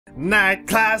Night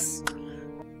class.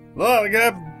 Look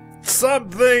up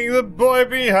something, the boy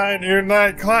behind your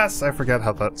night class. I forget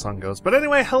how that song goes. But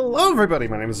anyway, hello everybody,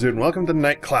 my name is Dude, and welcome to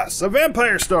Night Class, a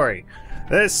vampire story.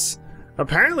 This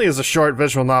apparently is a short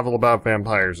visual novel about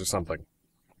vampires or something.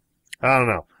 I don't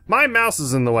know. My mouse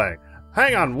is in the way.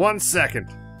 Hang on 1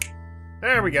 second.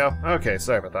 There we go. Okay,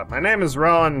 sorry about that. My name is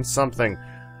Rowan something.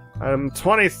 I'm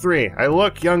 23. I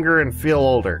look younger and feel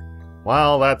older.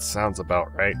 Well, that sounds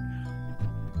about right.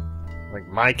 Like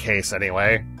my case,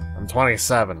 anyway. I'm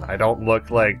 27. I don't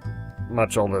look like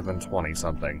much older than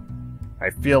 20-something. I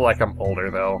feel like I'm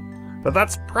older, though. But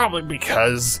that's probably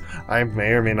because I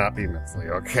may or may not be mentally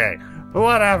okay. But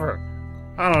whatever.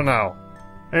 I don't know.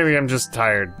 Maybe I'm just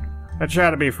tired. I try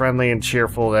to be friendly and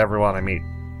cheerful to everyone I meet.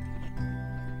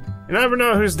 You never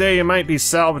know whose day you might be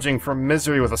salvaging from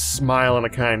misery with a smile and a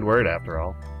kind word, after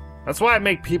all. That's why I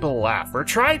make people laugh, or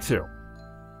try to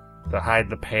hide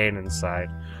the pain inside.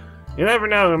 You never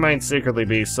know who might secretly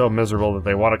be so miserable that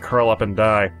they want to curl up and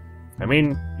die. I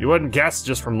mean, you wouldn't guess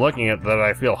just from looking at that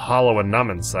I feel hollow and numb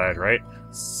inside, right?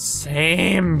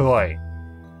 Same boy.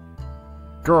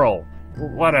 Girl.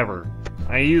 Whatever.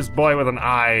 I use boy with an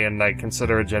I and I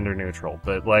consider it gender neutral,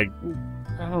 but like,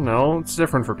 I don't know, it's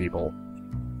different for people.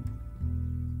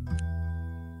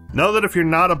 Know that if you're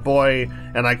not a boy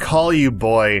and I call you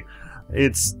boy,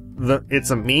 it's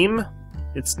a meme?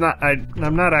 It's not,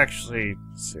 I'm not actually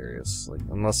serious, like,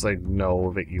 unless I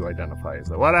know that you identify as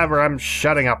that. Whatever, I'm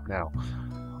shutting up now.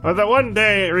 But that one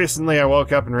day recently I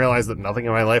woke up and realized that nothing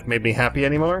in my life made me happy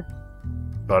anymore.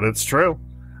 But it's true.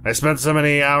 I spent so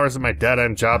many hours at my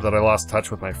dead-end job that I lost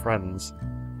touch with my friends.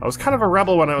 I was kind of a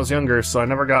rebel when I was younger, so I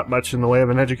never got much in the way of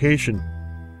an education.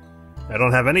 I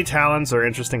don't have any talents or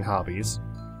interesting hobbies.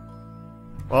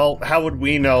 Well, how would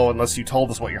we know unless you told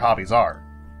us what your hobbies are?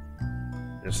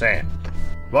 Just saying.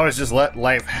 I've always just let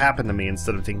life happen to me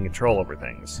instead of taking control over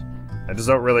things. I just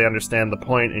don't really understand the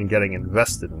point in getting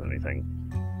invested in anything.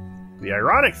 The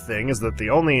ironic thing is that the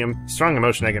only strong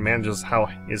emotion I can manage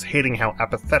is hating how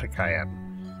apathetic I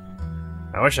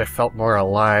am. I wish I felt more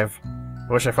alive. I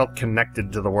wish I felt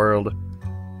connected to the world.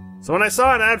 So when I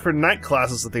saw an ad for night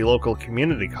classes at the local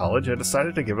community college, I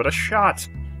decided to give it a shot.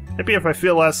 Maybe if I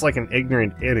feel less like an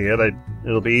ignorant idiot,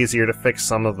 it'll be easier to fix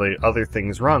some of the other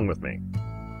things wrong with me.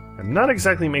 I'm not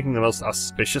exactly making the most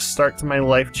auspicious start to my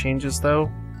life changes,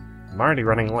 though. I'm already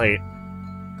running late.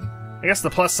 I guess the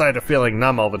plus side of feeling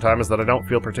numb all the time is that I don't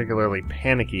feel particularly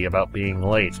panicky about being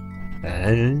late.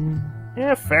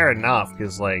 Yeah, fair enough,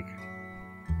 because, like,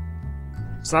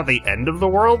 it's not the end of the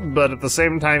world, but at the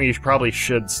same time, you probably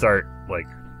should start, like,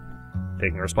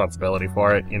 taking responsibility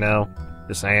for it, you know?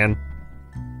 Just saying.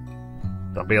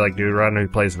 Don't be like Doodrun who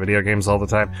plays video games all the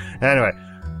time. Anyway,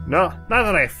 no, not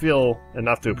that I feel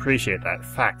enough to appreciate that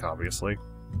fact, obviously.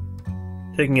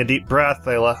 Taking a deep breath,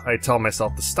 I tell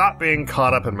myself to stop being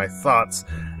caught up in my thoughts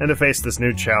and to face this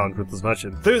new challenge with as much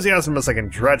enthusiasm as I can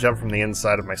dredge up from the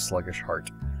inside of my sluggish heart.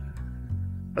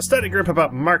 A study group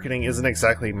about marketing isn't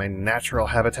exactly my natural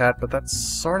habitat, but that's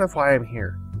sort of why I'm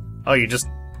here. Oh, you just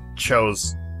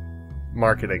chose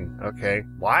marketing, okay.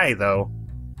 Why, though?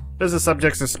 Business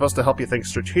subjects are supposed to help you think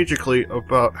strategically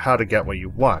about how to get what you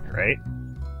want, right?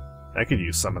 I could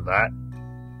use some of that.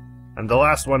 I'm the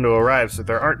last one to arrive, so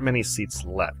there aren't many seats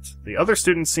left. The other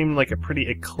students seem like a pretty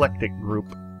eclectic group.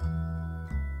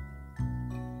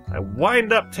 I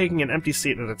wind up taking an empty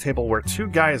seat at a table where two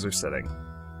guys are sitting.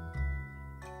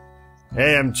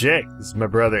 Hey, I'm Jake. This is my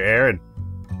brother Aaron.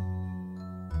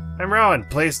 I'm Rowan.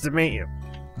 Pleased to meet you.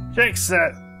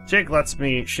 Jake lets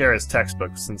me share his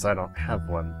textbook since I don't have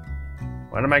one.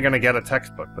 When am I gonna get a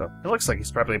textbook, though? It looks like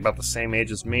he's probably about the same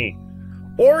age as me.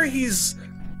 Or he's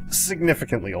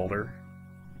significantly older.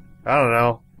 I don't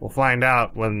know. We'll find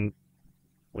out when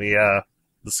we,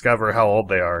 discover how old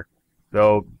they are.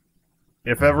 Though,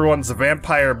 if everyone's a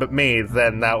vampire but me,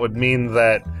 then that would mean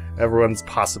that everyone's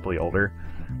possibly older.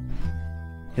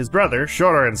 His brother,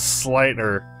 shorter and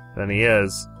slighter than he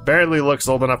is, barely looks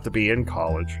old enough to be in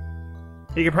college.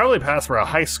 He could probably pass for a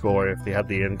high schooler if he had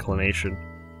the inclination.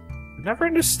 I've never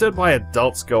understood why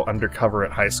adults go undercover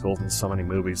at high schools in so many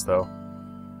movies, though.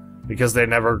 Because they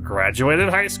never graduated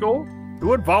high school? Who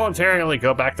would voluntarily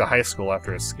go back to high school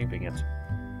after escaping it?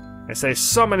 I say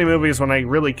so many movies when I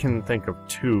really can think of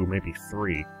 2, maybe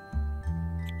 3.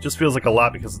 It just feels like a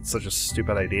lot because it's such a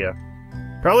stupid idea.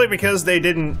 Probably because they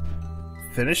didn't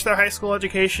finish their high school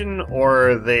education,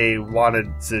 or they wanted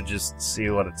to just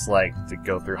see what it's like to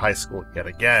go through high school yet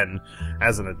again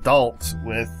as an adult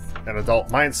with an adult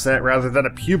mindset rather than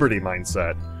a puberty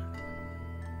mindset.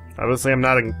 Obviously, I'm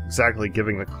not exactly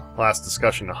giving the class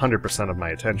discussion 100% of my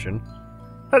attention.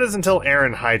 That is until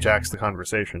Aaron hijacks the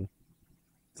conversation.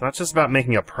 It's not just about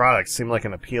making a product seem like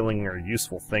an appealing or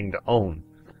useful thing to own.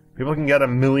 People can get a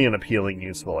million appealing,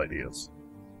 useful ideas.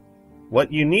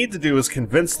 What you need to do is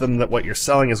convince them that what you're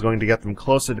selling is going to get them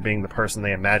closer to being the person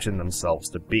they imagine themselves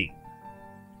to be.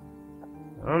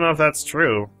 I don't know if that's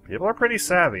true. People are pretty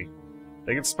savvy.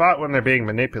 They can spot when they're being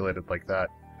manipulated like that.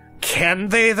 Can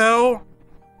they, though?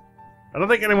 I don't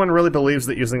think anyone really believes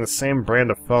that using the same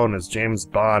brand of phone as James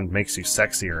Bond makes you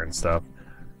sexier and stuff.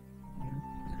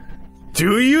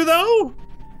 Do you, though?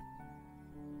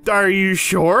 Are you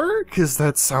sure? Because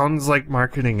that sounds like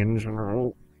marketing in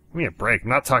general. Give me a break. I'm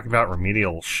not talking about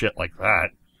remedial shit like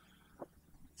that.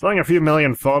 Selling a few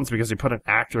million phones because you put an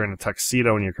actor in a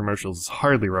tuxedo in your commercials is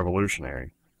hardly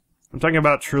revolutionary. I'm talking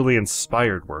about truly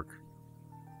inspired work.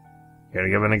 Care to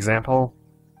give an example?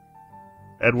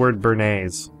 Edward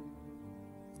Bernays.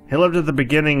 He lived at the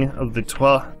beginning of the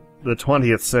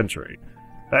 20th century.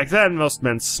 Back then, most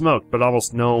men smoked, but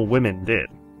almost no women did.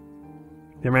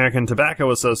 The American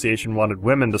Tobacco Association wanted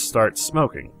women to start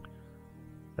smoking.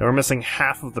 They were missing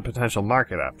half of the potential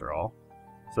market, after all.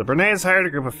 So Bernays hired a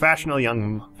group of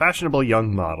fashionable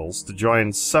young models to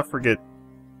join suffragette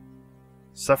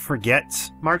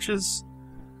marches?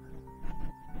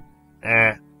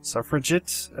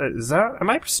 Suffragette? Am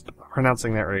I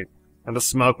pronouncing that right? And to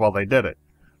smoke while they did it.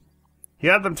 He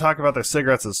had them talk about their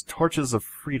cigarettes as torches of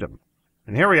freedom.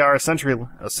 And here we are, a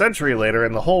century later,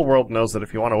 and the whole world knows that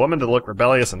if you want a woman to look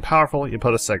rebellious and powerful, you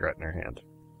put a cigarette in her hand.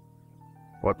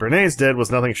 What Bernays did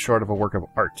was nothing short of a work of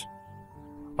art.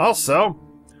 Also,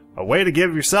 a way to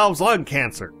give yourselves lung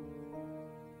cancer.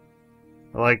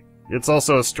 Like, it's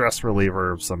also a stress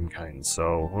reliever of some kind,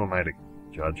 so who am I to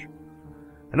judge?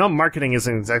 I know marketing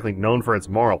isn't exactly known for its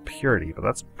moral purity, but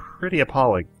that's pretty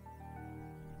appalling.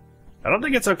 I don't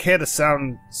think it's okay to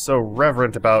sound so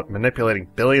reverent about manipulating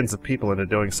billions of people into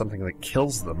doing something that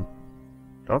kills them.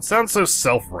 Don't sound so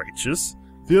self-righteous.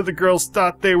 The other girls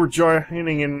thought they were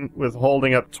joining in with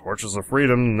holding up torches of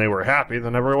freedom and they were happy,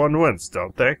 then everyone wins,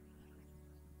 don't they?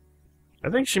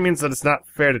 I think she means that it's not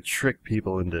fair to trick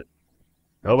people into it.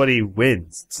 Nobody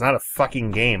wins. It's not a fucking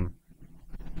game.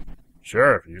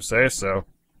 Sure, if you say so.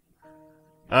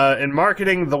 In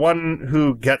marketing, the one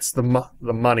who gets the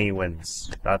money wins.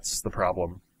 That's the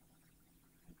problem.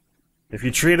 If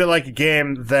you treat it like a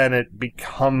game, then it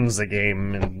becomes a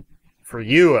game, and for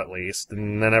you at least,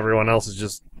 and then everyone else is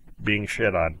just being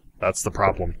shit on. That's the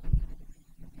problem.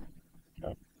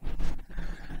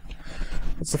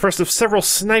 It's the first of several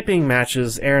sniping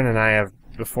matches Aaron and I have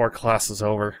before class is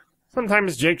over.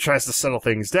 Sometimes Jake tries to settle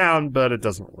things down, but it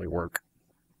doesn't really work.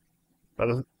 By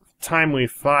the time we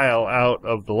file out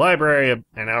of the library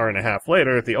an hour and a half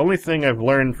later, the only thing I've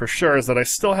learned for sure is that I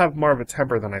still have more of a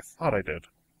temper than I thought I did.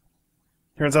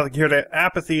 Turns out the cure to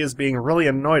apathy is being really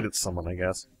annoyed at someone, I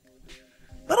guess.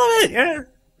 A little bit, yeah.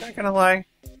 Not gonna lie.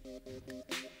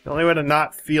 The only way to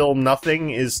not feel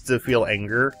nothing is to feel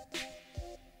anger.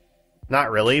 Not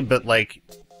really, but like,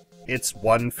 it's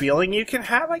one feeling you can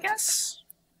have, I guess?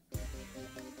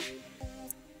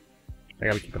 I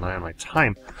gotta keep an eye on my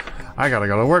time. I gotta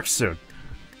go to work soon.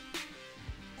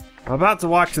 I'm about to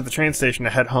walk to the train station to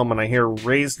head home when I hear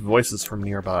raised voices from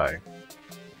nearby.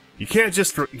 You can't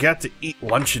just forget to eat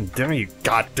lunch and dinner, you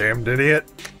goddamn idiot!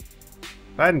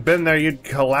 If I hadn't been there, you'd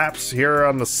collapse here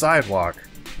on the sidewalk.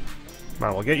 Come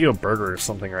on, we'll get you a burger or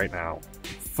something right now.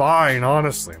 Fine,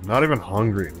 honestly, I'm not even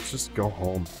hungry. Let's just go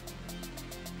home.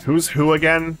 Who's who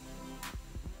again?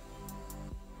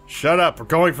 Shut up, we're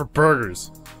going for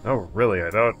burgers. Oh, really, I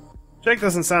don't... Jake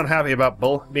doesn't sound happy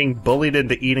about being bullied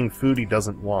into eating food he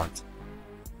doesn't want.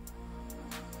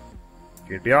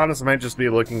 To be honest, I might just be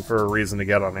looking for a reason to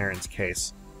get on Aaron's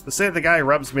case. To say the guy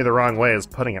rubs me the wrong way is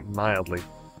putting it mildly.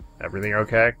 Everything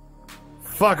okay?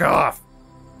 Fuck off!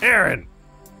 Aaron!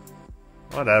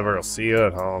 Whatever, I'll see you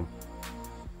at home.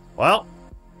 Well,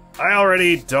 I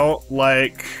already don't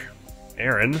like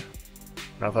Aaron.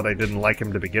 Not that I didn't like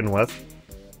him to begin with.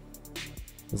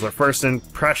 Because our first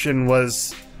impression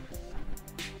was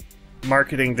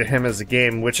marketing to him as a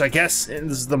game, which I guess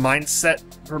is the mindset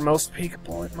for most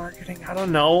people in marketing. I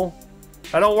don't know.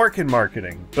 I don't work in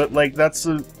marketing, but like that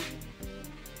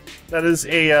is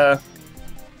a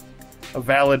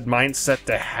valid mindset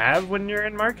to have when you're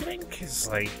in marketing, because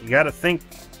like you got to think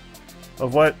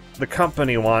of what the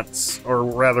company wants, or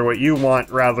rather what you want,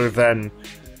 rather than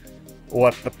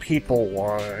what the people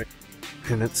want.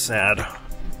 And it's sad.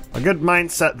 A good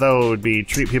mindset, though, would be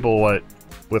treat people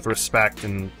with respect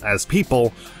and as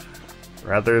people,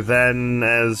 rather than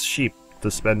as sheep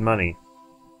to spend money.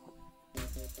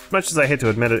 As much as I hate to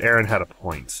admit it, Aaron had a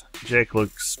point. Jake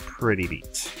looks pretty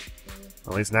beat.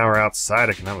 At least now we're outside,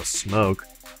 I can have a smoke.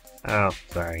 Oh,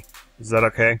 sorry. Is that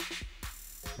okay?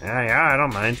 Yeah, I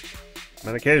don't mind. I'm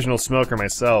an occasional smoker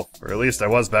myself, or at least I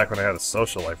was back when I had a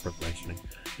social life worth mentioning.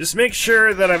 Just make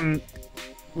sure that I'm,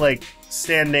 like,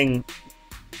 standing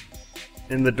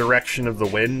in the direction of the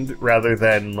wind, rather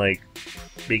than, like,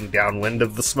 being downwind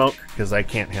of the smoke, because I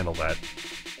can't handle that.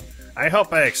 I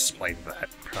hope I explained that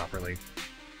properly.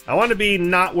 I want to be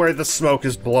not where the smoke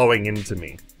is blowing into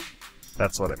me.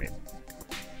 That's what I mean.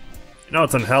 I know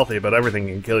it's unhealthy, but everything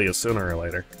can kill you sooner or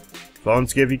later.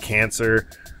 Phones give you cancer.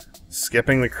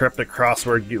 Skipping the cryptic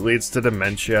crossword leads to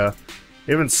dementia.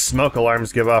 Even smoke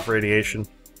alarms give off radiation.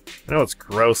 I know it's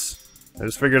gross. I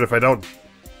just figured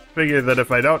that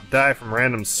if I don't die from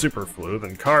random super flu,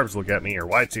 then carbs will get me, or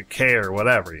Y2K, or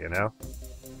whatever, you know?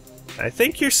 I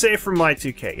think you're safe from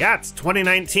Y2K. Yeah, it's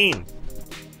 2019.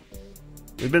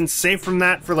 We've been safe from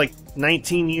that for like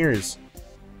 19 years.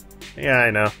 Yeah,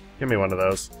 I know. Give me one of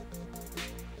those.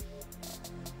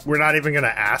 We're not even gonna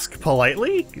ask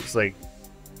politely? It's like...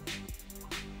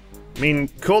 I mean,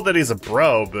 cool that he's a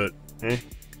bro, but... eh.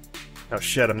 Oh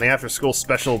shit, I'm the after-school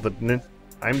special the Ninja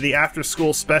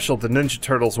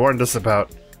Turtles warned us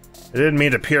about. I didn't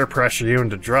mean to peer pressure you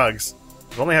into drugs.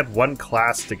 We've only had one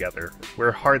class together.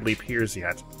 We're hardly peers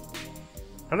yet.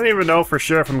 I don't even know for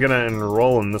sure if I'm gonna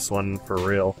enroll in this one for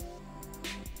real.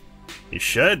 You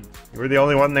should. You were the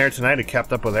only one there tonight who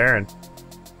kept up with Aaron.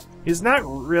 He's not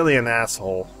really an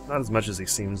asshole. Not as much as he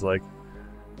seems like.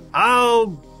 I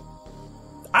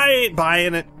ain't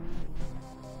buying it.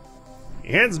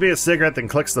 He hands me a cigarette, then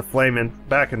clicks the flame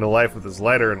back into life with his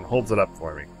lighter and holds it up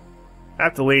for me. I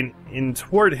have to lean in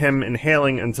toward him,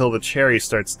 inhaling until the cherry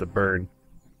starts to burn.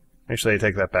 Actually, I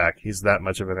take that back. He's that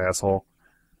much of an asshole.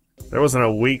 There wasn't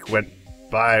a week went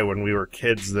by when we were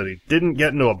kids that he didn't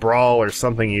get into a brawl or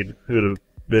something who'd have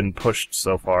been pushed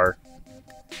so far.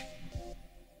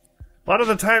 A lot of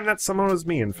the time, that someone was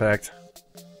me, in fact.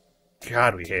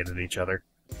 God, we hated each other.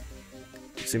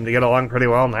 We seem to get along pretty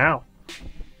well now.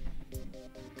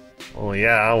 Oh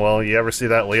yeah, well, you ever see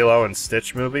that Lilo and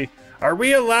Stitch movie? Are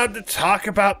we allowed to talk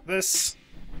about this?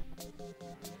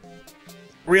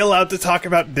 Are we allowed to talk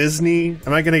about Disney?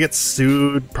 Am I gonna get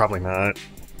sued? Probably not.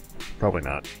 Probably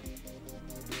not.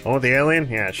 Oh, the alien?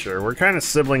 Yeah, sure. We're kind of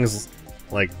siblings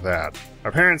like that.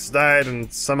 Our parents died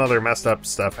and some other messed up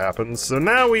stuff happened, so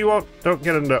now we don't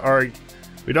get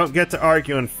to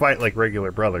argue and fight like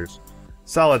regular brothers.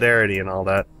 Solidarity and all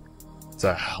that. It's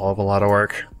a hell of a lot of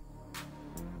work.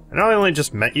 I know I only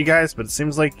just met you guys, but it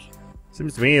seems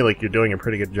to me like you're doing a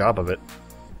pretty good job of it.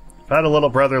 If I had a little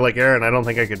brother like Aaron, I don't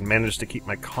think I could manage to keep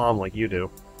my calm like you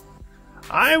do.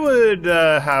 I would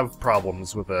have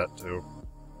problems with that too.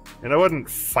 And I wouldn't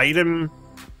fight him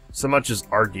so much as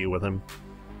argue with him.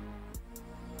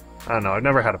 I don't know, I've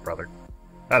never had a brother.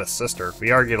 I had a sister.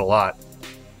 We argued a lot.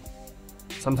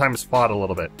 Sometimes fought a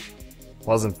little bit.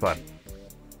 Wasn't fun.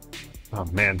 Oh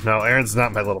man, no, Aaron's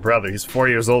not my little brother. He's 4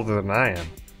 years older than I am.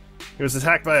 He was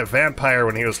attacked by a vampire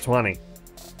when he was 20.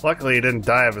 Luckily, he didn't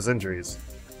die of his injuries.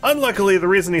 Unluckily, the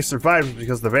reason he survived was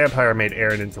because the vampire made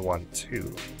Aaron into one,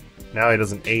 too. Now he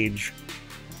doesn't age.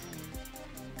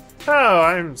 Oh,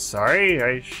 I'm sorry.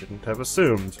 I shouldn't have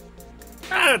assumed.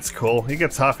 Ah, it's cool. He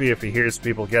gets huffy if he hears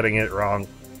people getting it wrong.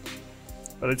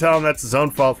 But I tell him that's his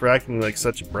own fault for acting like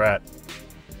such a brat.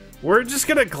 We're just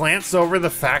gonna glance over the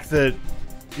fact that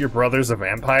your brother's a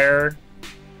vampire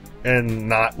and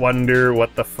not wonder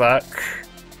what the fuck.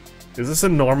 Is this a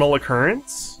normal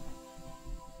occurrence?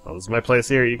 Oh, this is my place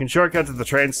here. You can shortcut to the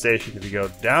train station if you go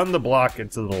down the block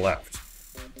and to the left.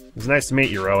 It was nice to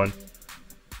meet you, Rowan.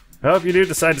 I hope you do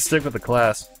decide to stick with the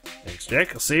class. Thanks,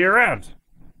 Jake. I'll see you around.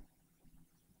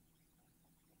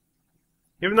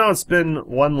 Even though it's been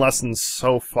one lesson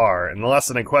so far, and the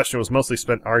lesson in question was mostly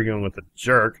spent arguing with a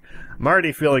jerk, I'm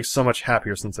already feeling so much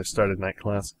happier since I started night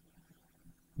class.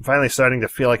 I'm finally starting to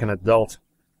feel like an adult.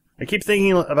 I keep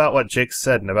thinking about what Jake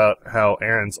said and about how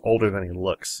Aaron's older than he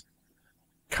looks.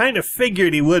 Kind of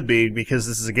figured he would be, because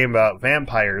this is a game about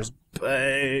vampires,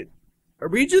 but... Are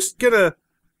we just gonna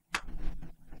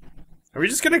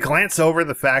glance over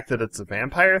the fact that it's a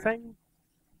vampire thing?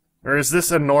 Or is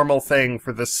this a normal thing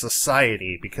for this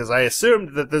society? Because I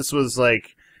assumed that this was,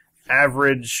 like,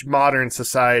 average modern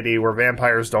society where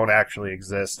vampires don't actually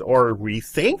exist, or we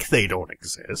think they don't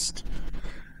exist.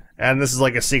 And this is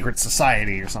like a secret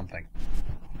society or something.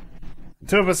 The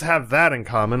two of us have that in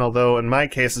common, although in my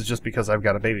case it's just because I've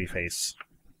got a baby face.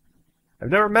 I've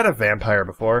never met a vampire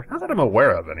before, not that I'm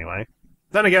aware of anyway.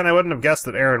 Then again, I wouldn't have guessed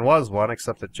that Aaron was one,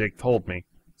 except that Jake told me.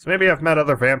 So maybe I've met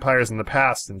other vampires in the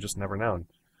past and just never known.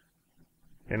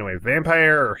 Anyway,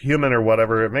 vampire or human or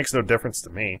whatever, it makes no difference to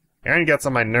me. Aaron gets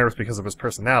on my nerves because of his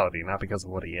personality, not because of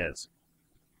what he is.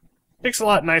 Nick's a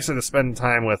lot nicer to spend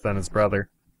time with than his brother.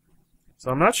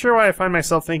 So I'm not sure why I find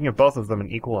myself thinking of both of them in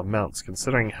equal amounts,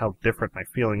 considering how different my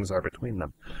feelings are between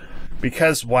them.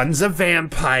 Because one's a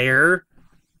vampire,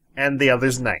 and the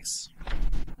other's nice.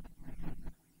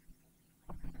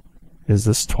 Is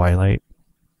this Twilight?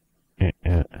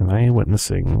 Am I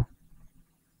witnessing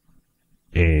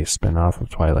a spin-off of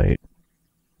Twilight?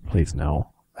 Please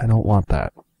no. I don't want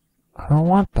that. I don't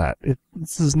want that.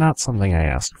 This is not something I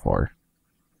asked for.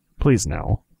 Please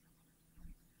no.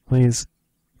 Please,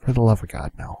 for the love of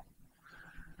God, no.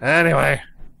 Anyway,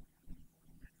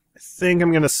 I think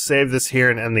I'm going to save this here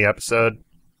and end the episode.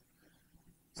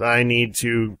 So I need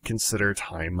to consider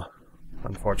time,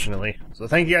 unfortunately. So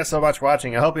thank you guys so much for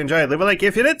watching. I hope you enjoyed. Leave a like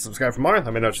if you did. Subscribe for more.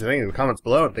 Let me know what you think in the comments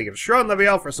below. And thank you to Sharon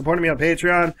Leviel for supporting me on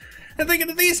Patreon. And thank you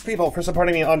to these people for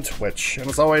supporting me on Twitch. And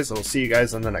as always, I will see you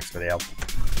guys in the next video.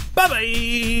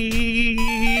 Bye-bye!